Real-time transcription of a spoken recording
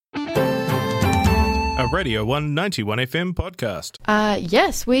A Radio 191 FM podcast.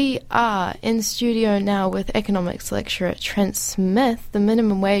 Yes, we are in studio now with economics lecturer Trent Smith. The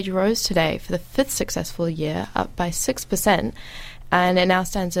minimum wage rose today for the fifth successful year, up by 6%, and it now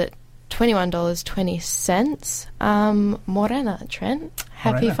stands at $21.20. Morena, Trent.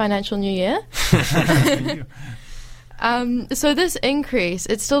 Happy financial new year. So this increase,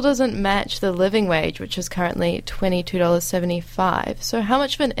 it still doesn't match the living wage, which is currently $22.75. So how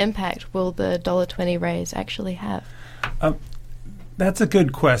much of an impact will the $1.20 raise actually have? That's a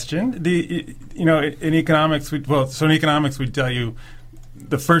good question. In economics, we tell you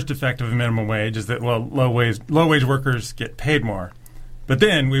the first effect of a minimum wage is that low wage workers get paid more. But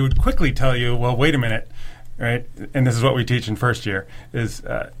then we would quickly tell you, well, wait a minute, right? And this is what we teach in first year is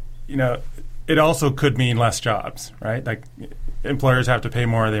it also could mean less jobs, right? Like employers have to pay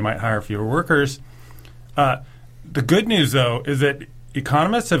more, they might hire fewer workers. The good news, though, is that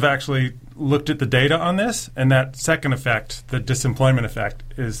economists have actually looked at the data on this, and that second effect, the disemployment effect,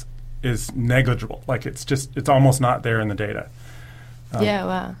 is negligible. Like it's almost not there in the data.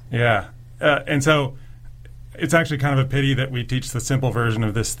 Wow. Yeah. And so it's actually kind of a pity that we teach the simple version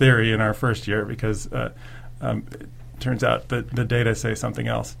of this theory in our first year because it turns out that the data say something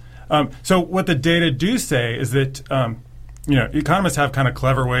else. So what the data do say is that economists have kind of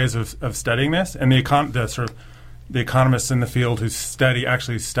clever ways of studying this, and the economists in the field who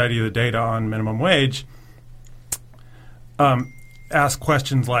actually study the data on minimum wage ask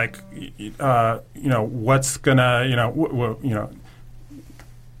questions like, what's gonna,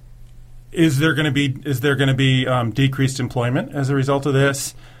 is there going to be decreased employment as a result of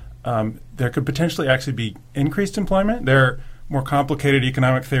this? There could potentially actually be increased employment. There are more complicated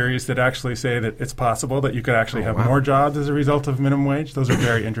economic theories that actually say that it's possible that you could actually have more jobs as a result of minimum wage. Those are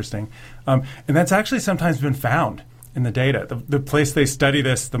very interesting. And that's actually sometimes been found in the data. The place they study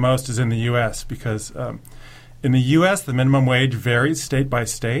this the most is in the U.S. because in the U.S. the minimum wage varies state by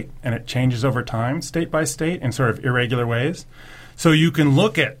state, and it changes over time state by state in sort of irregular ways. So you can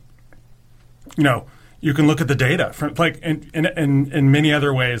look at the data from in many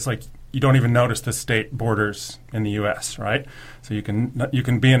other ways, like you don't even notice the state borders in the U.S., right? So you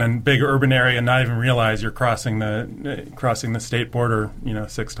can be in a big urban area and not even realize you're crossing the state border,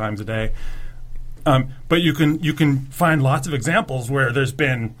 6 times a day. But you can find lots of examples where there's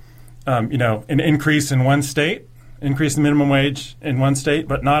been, an increase in one state, increase in minimum wage in one state,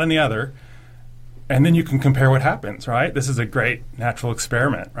 but not in the other. And then you can compare what happens, right? This is a great natural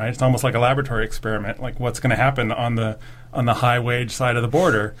experiment, right? It's almost like a laboratory experiment, like what's going to happen on the high wage side of the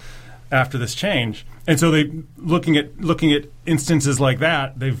border after this change. And so looking at instances like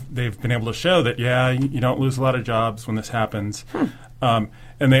that, they've been able to show that you don't lose a lot of jobs when this happens. And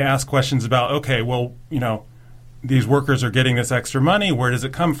they ask questions about, okay, well, these workers are getting this extra money. Where does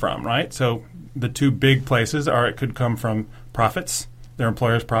it come from, right? So the two big places are it could come from profits. Their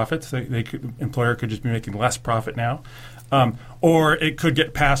employer's profits. Employer could just be making less profit now. Or it could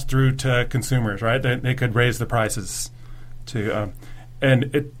get passed through to consumers, right? They could raise the prices to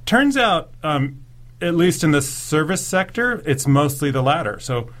and it turns out, at least in the service sector, it's mostly the latter.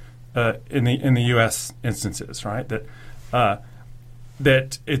 So in the U.S. instances, right,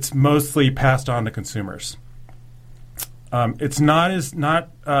 that it's mostly passed on to consumers. That's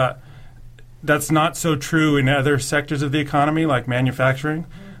not so true in other sectors of the economy, like manufacturing.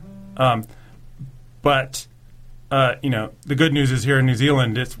 But the good news is here in New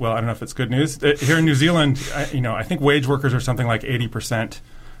Zealand, I don't know if it's good news. Here in New Zealand, I think wage workers are something like 80%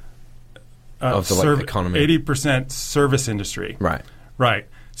 of the economy. 80% service industry. Right.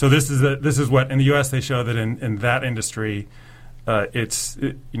 So this is what in the U.S. they show that in that industry,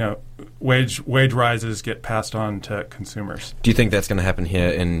 wage rises get passed on to consumers. Do you think that's going to happen here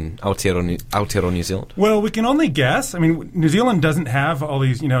in Aotearoa, New Zealand? Well, we can only guess. I mean, New Zealand doesn't have all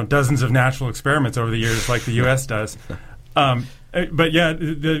these, dozens of natural experiments over the years like the U.S. does. But yeah,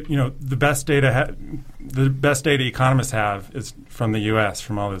 the best data economists have is from the U.S.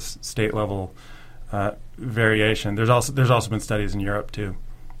 from all this state level variation. There's also been studies in Europe too.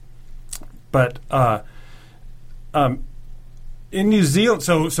 But in New Zealand,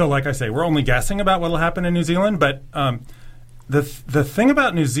 so like I say, we're only guessing about what will happen in New Zealand. But the thing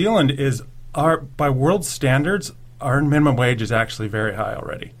about New Zealand is, by world standards, our minimum wage is actually very high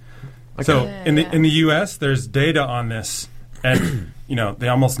already. Okay. So in the U.S., there's data on this, and they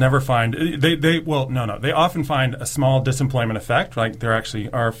almost never find they often find a small disemployment effect. Like there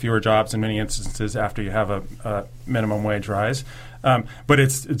actually are fewer jobs in many instances after you have a minimum wage rise, but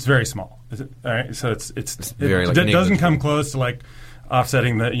it's very small. All right, so it doesn't come close to like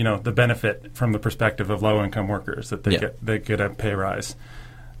offsetting the benefit from the perspective of low income workers that they get a pay rise.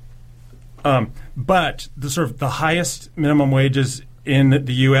 But the highest minimum wages in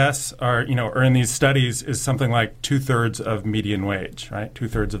the U.S. are in these studies is something like 2/3 of median wage, right?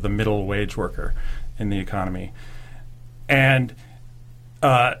 2/3 of the middle wage worker in the economy. And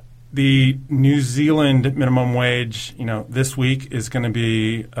the New Zealand minimum wage, this week is going to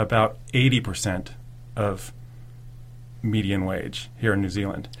be about 80% of median wage here in New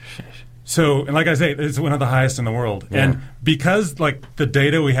Zealand. So, and like I say, it's one of the highest in the world. Yeah. And because the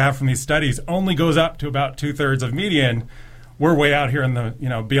data we have from these studies only goes up to about 2/3 of median, we're way out here in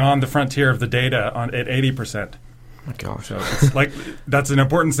the beyond the frontier of the data at 80%. Oh gosh. So it's that's an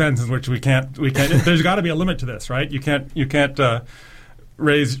important sentence in which we can't. There's got to be a limit to this, right? You can't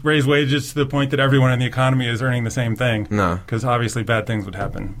raise wages to the point that everyone in the economy is earning the same thing. No, because obviously bad things would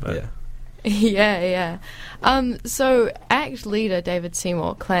happen. But. Yeah. So ACT leader David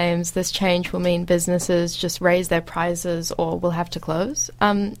Seymour claims this change will mean businesses just raise their prices or will have to close.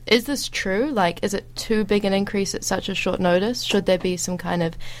 Is this true? Is it too big an increase at such a short notice? Should there be some kind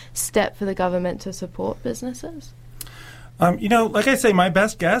of step for the government to support businesses? Like I say, my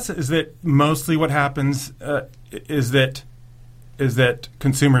best guess is that mostly what happens is that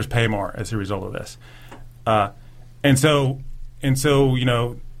consumers pay more as a result of this, and so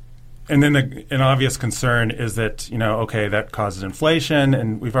and then an obvious concern is that that causes inflation,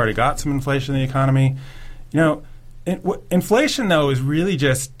 and we've already got some inflation in the economy. Inflation though is really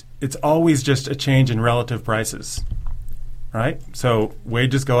it's always just a change in relative prices, right? So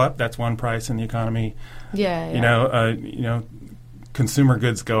wages go up, that's one price in the economy. Consumer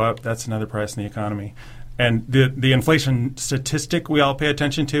goods go up, that's another price in the economy. And the inflation statistic we all pay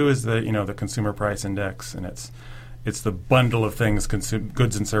attention to is the consumer price index, and it's the bundle of things,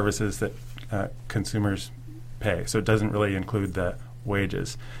 goods and services that consumers pay. So it doesn't really include the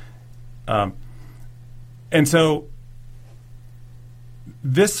wages. And so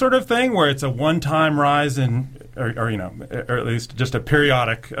this sort of thing where it's a one-time rise or at least just a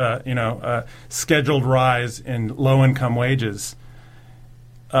periodic, scheduled rise in low-income wages,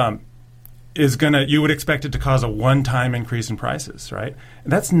 you would expect it to cause a one-time increase in prices, right?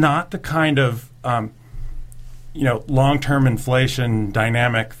 And that's not the kind of long-term inflation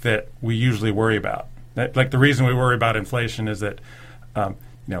dynamic that we usually worry about. The reason we worry about inflation is that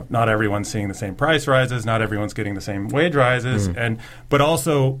not everyone's seeing the same price rises, not everyone's getting the same wage rises, but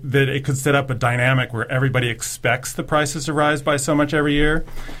also that it could set up a dynamic where everybody expects the prices to rise by so much every year,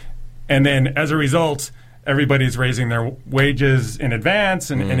 and then as a result, everybody's raising their wages in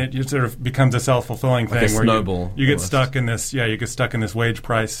advance, and it sort of becomes a self-fulfilling thing where you get stuck in this. Yeah, you get stuck in this wage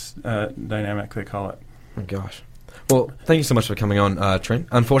price dynamic, they call it. Oh gosh. Well, thank you so much for coming on, Trent.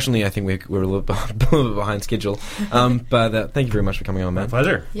 Unfortunately, I think we're a little bit behind schedule, but thank you very much for coming on, man. My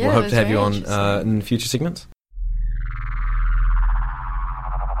pleasure. Yeah, we'll hope to have you on in future segments.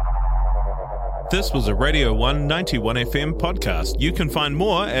 This was a Radio 191 FM podcast. You can find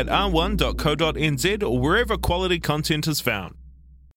more at r1.co.nz or wherever quality content is found.